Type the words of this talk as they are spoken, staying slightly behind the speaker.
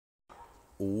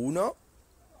1,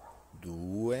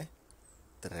 2,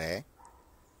 3,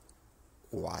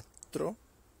 4,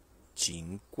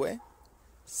 5,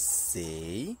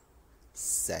 6,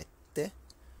 7,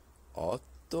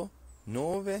 8,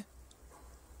 9,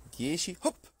 10,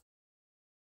 hop!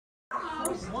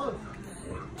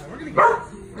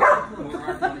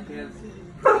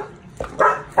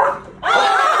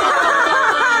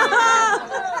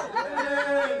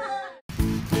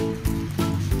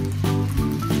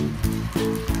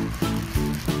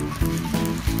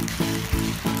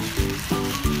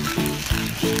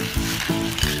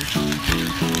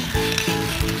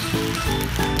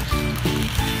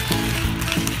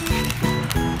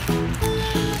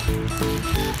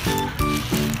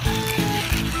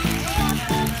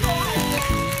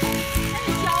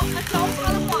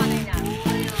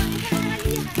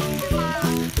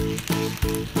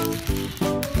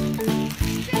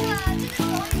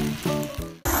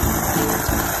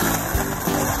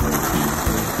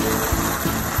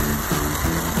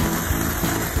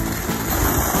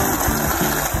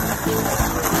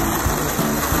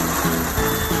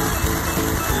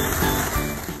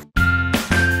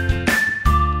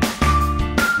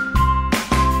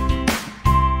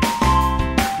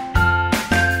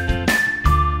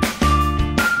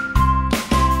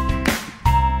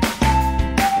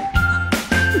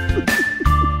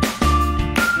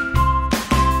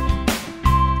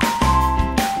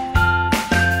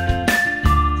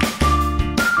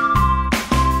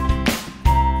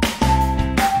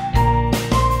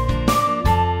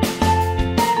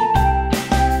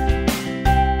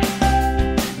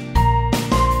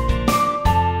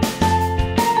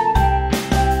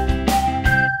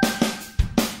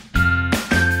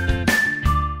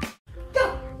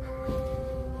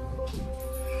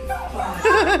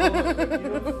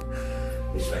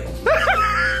 This way.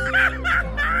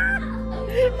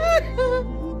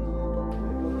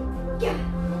 Yeah.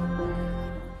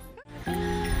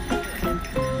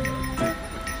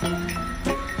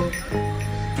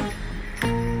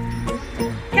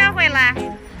 跳回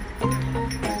来。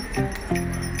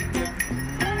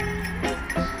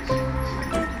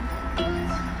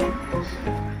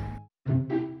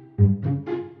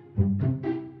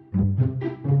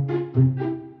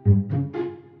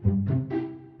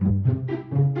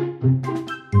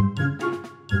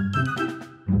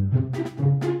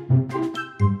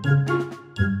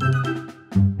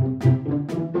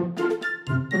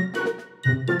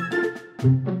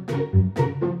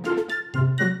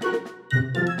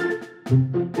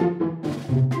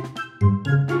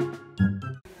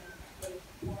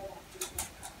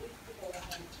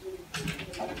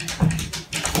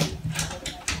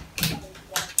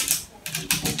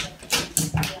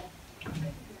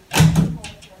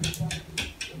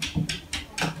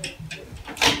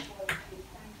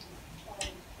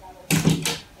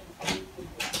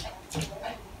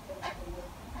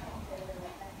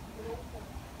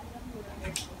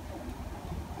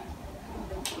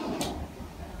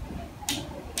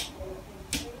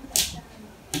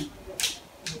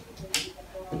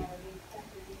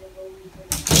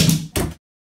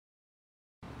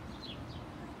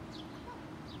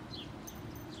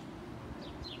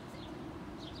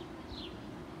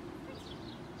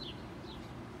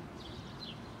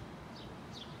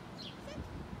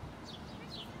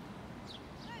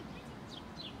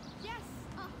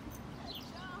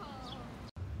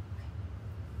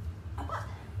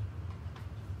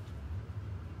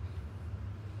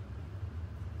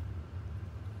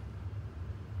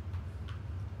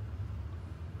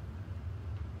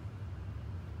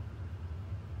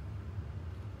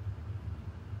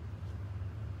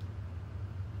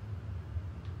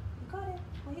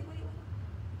Wait.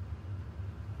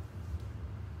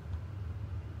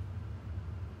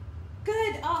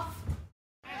 Good, off.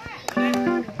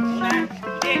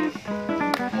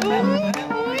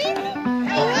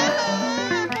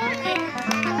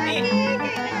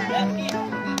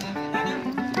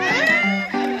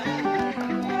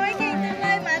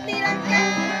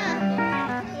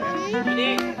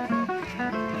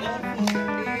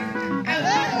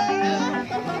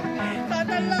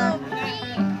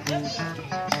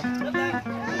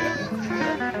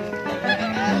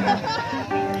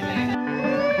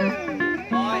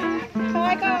 Rồi.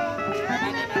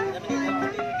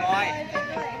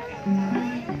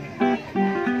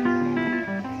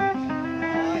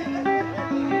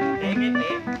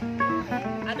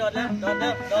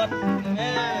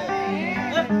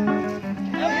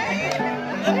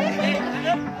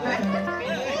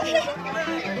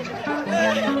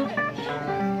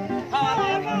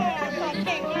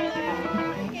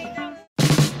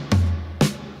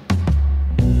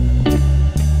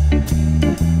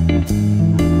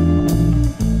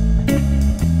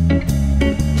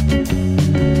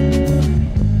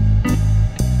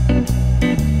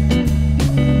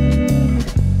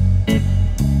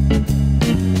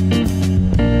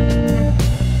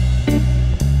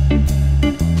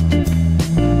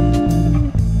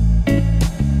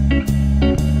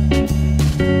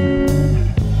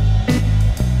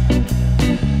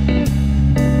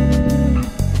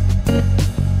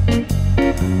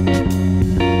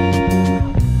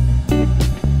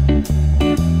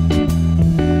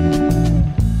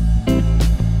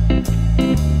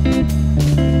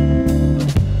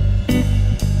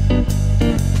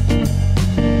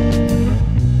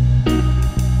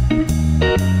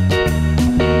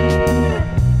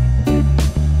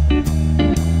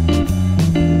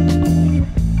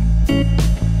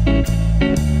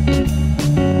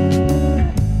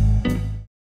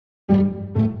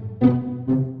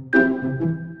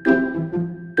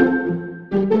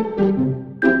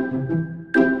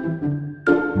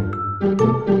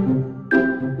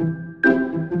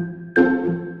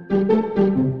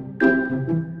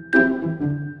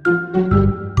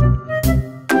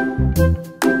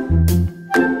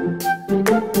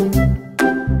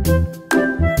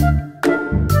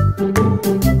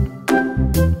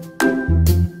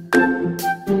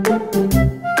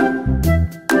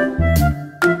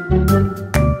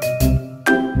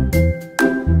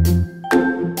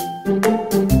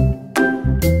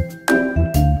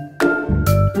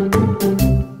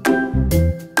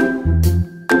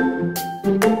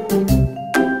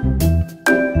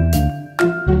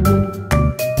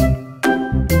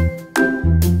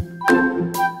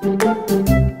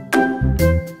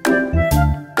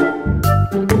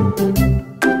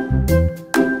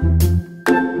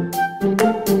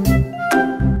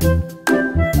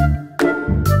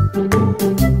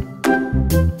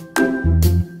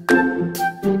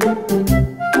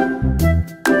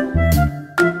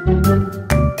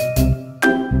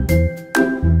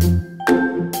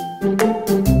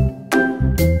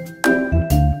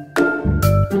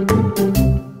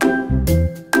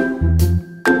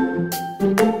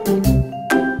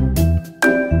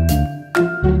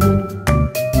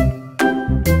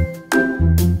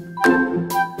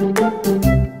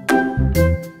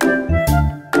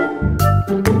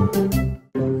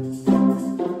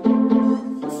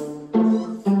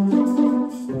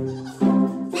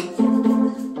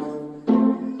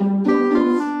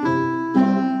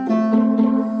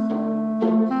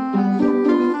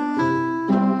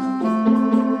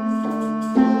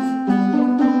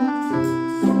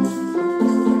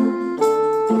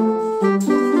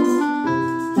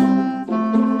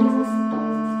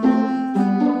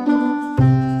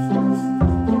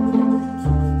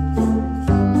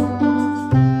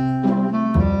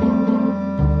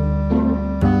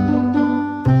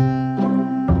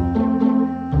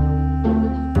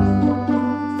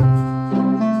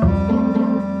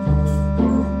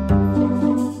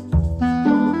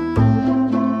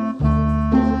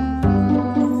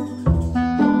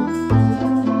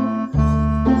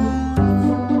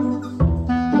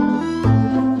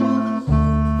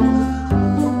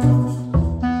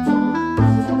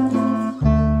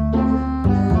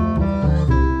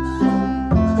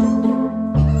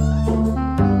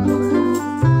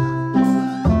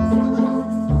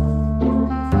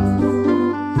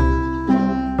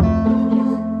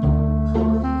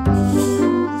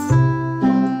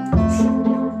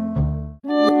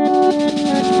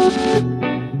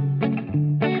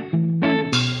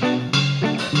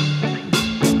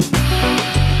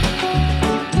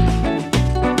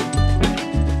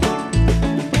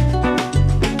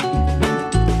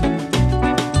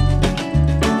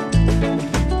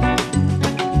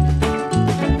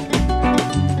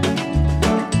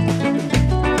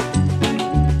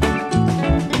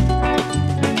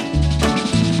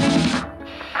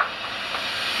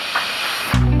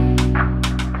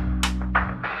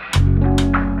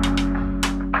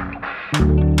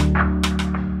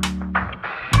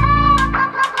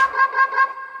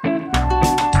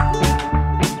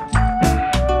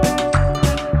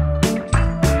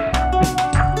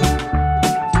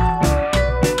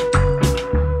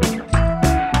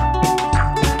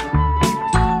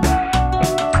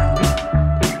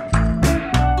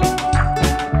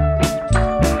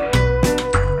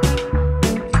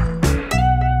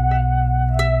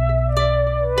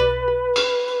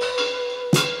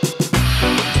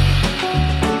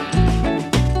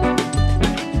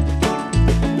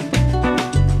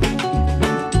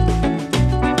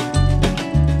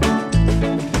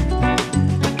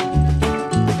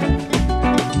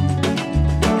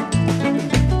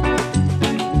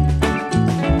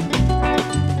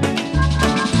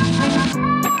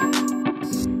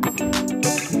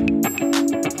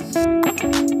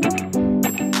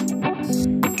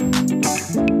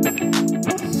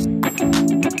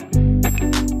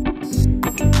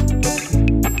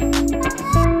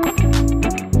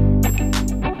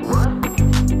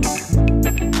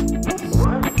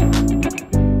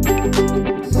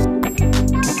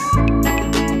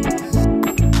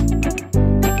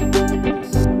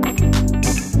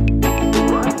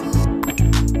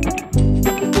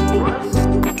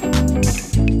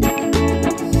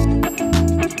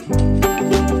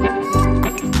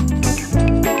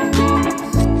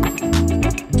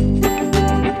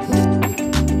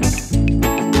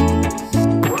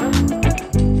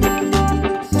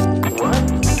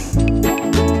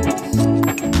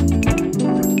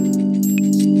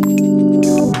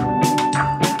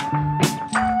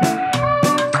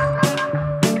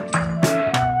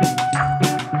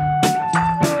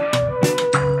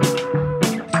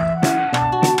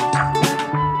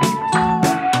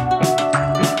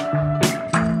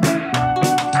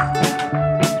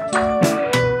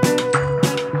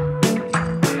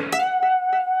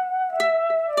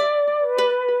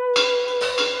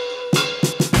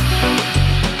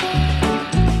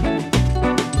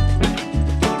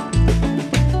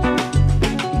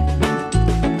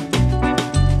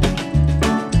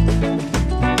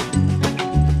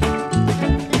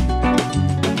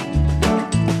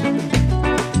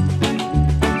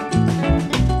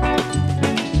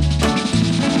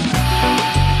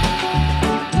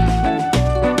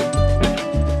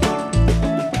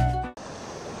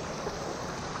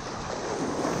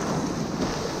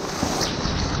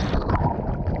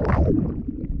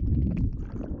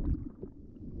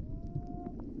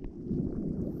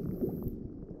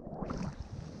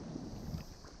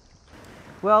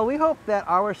 Well, we hope that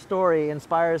our story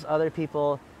inspires other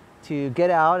people to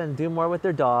get out and do more with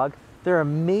their dog. They're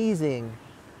amazing,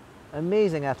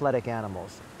 amazing athletic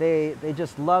animals. They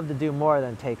just love to do more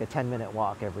than take a 10-minute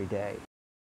walk every day.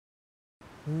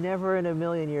 Never in a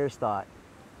million years thought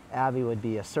Abby would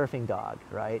be a surfing dog,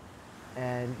 right?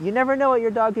 And you never know what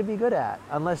your dog could be good at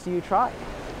unless you try.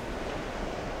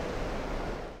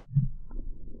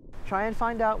 Try and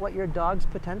find out what your dog's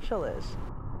potential is.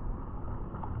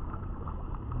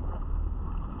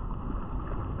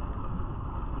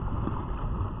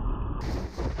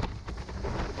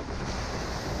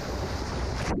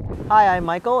 Hi, I'm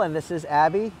Michael, and this is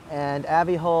Abby, and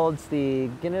Abby holds the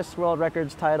Guinness World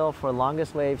Records title for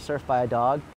longest wave surfed by a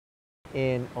dog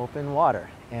in open water,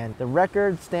 and the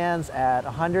record stands at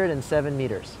 107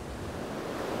 meters.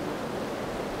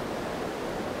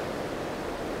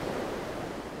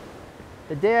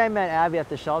 The day I met Abby at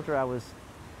the shelter, I was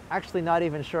actually not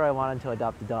even sure I wanted to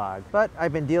adopt a dog, but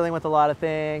I've been dealing with a lot of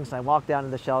things. I walked down to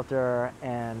the shelter,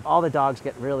 and all the dogs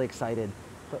get really excited,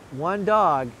 but one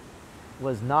dog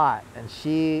was not, and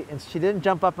she didn't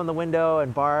jump up on the window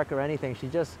and bark or anything. She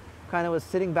just kind of was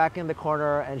sitting back in the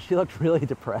corner, and she looked really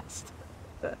depressed.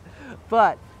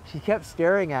 But she kept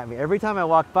staring at me. Every time I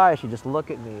walked by, she'd just look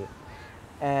at me.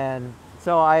 And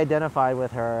so I identified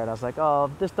with her, and I was like, oh,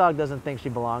 this dog doesn't think she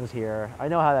belongs here. I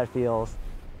know how that feels.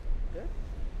 Good.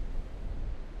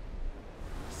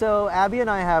 So Abby and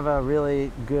I have a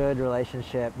really good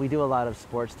relationship. We do a lot of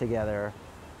sports together.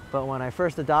 But when I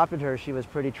first adopted her, she was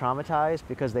pretty traumatized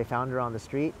because they found her on the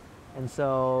street. And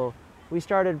so we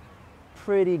started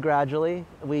pretty gradually.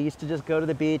 We used to just go to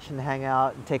the beach and hang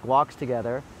out and take walks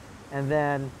together. And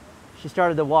then she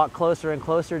started to walk closer and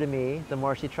closer to me the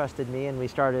more she trusted me, and we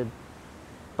started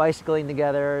bicycling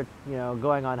together, you know,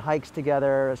 going on hikes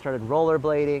together, started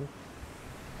rollerblading,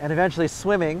 and eventually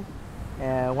swimming.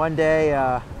 And one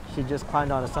day she just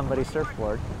climbed onto somebody's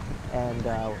surfboard, and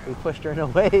we pushed her in a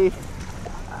wave.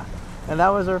 And that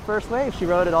was her first wave. She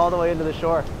rode it all the way into the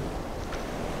shore.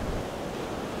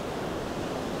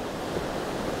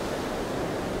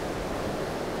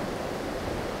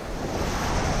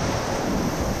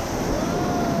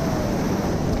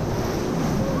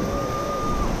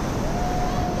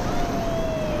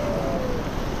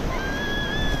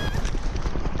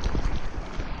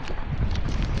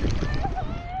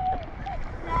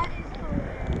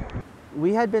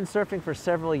 We had been surfing for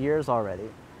several years already.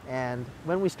 And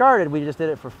when we started, we just did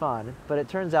it for fun, but it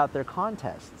turns out there are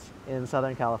contests in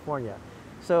Southern California.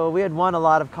 So we had won a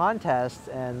lot of contests,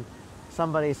 and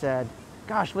somebody said,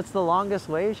 gosh, what's the longest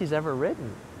wave she's ever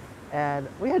ridden? And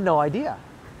we had no idea.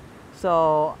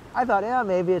 So I thought, yeah,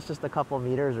 maybe it's just a couple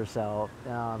meters or so.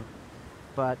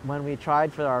 But when we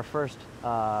tried for our first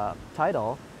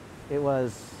title, it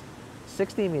was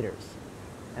 60 meters.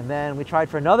 And then we tried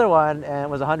for another one, and it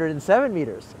was 107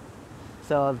 meters.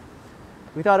 So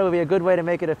we thought it would be a good way to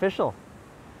make it official.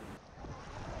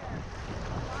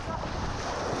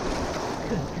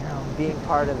 You know, being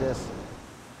part of this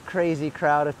crazy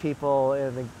crowd of people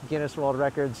in the Guinness World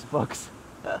Records books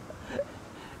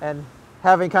and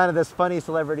having kind of this funny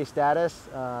celebrity status,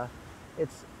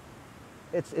 it's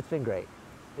been great.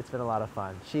 It's been a lot of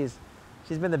fun. She's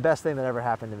been the best thing that ever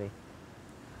happened to me.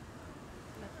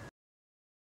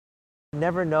 You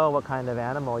never know what kind of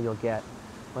animal you'll get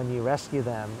when you rescue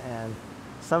them, and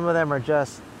some of them are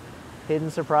just hidden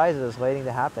surprises waiting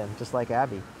to happen, just like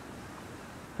Abby.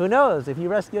 Who knows, if you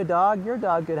rescue a dog, your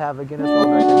dog could have a Guinness World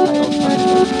Record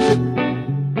title.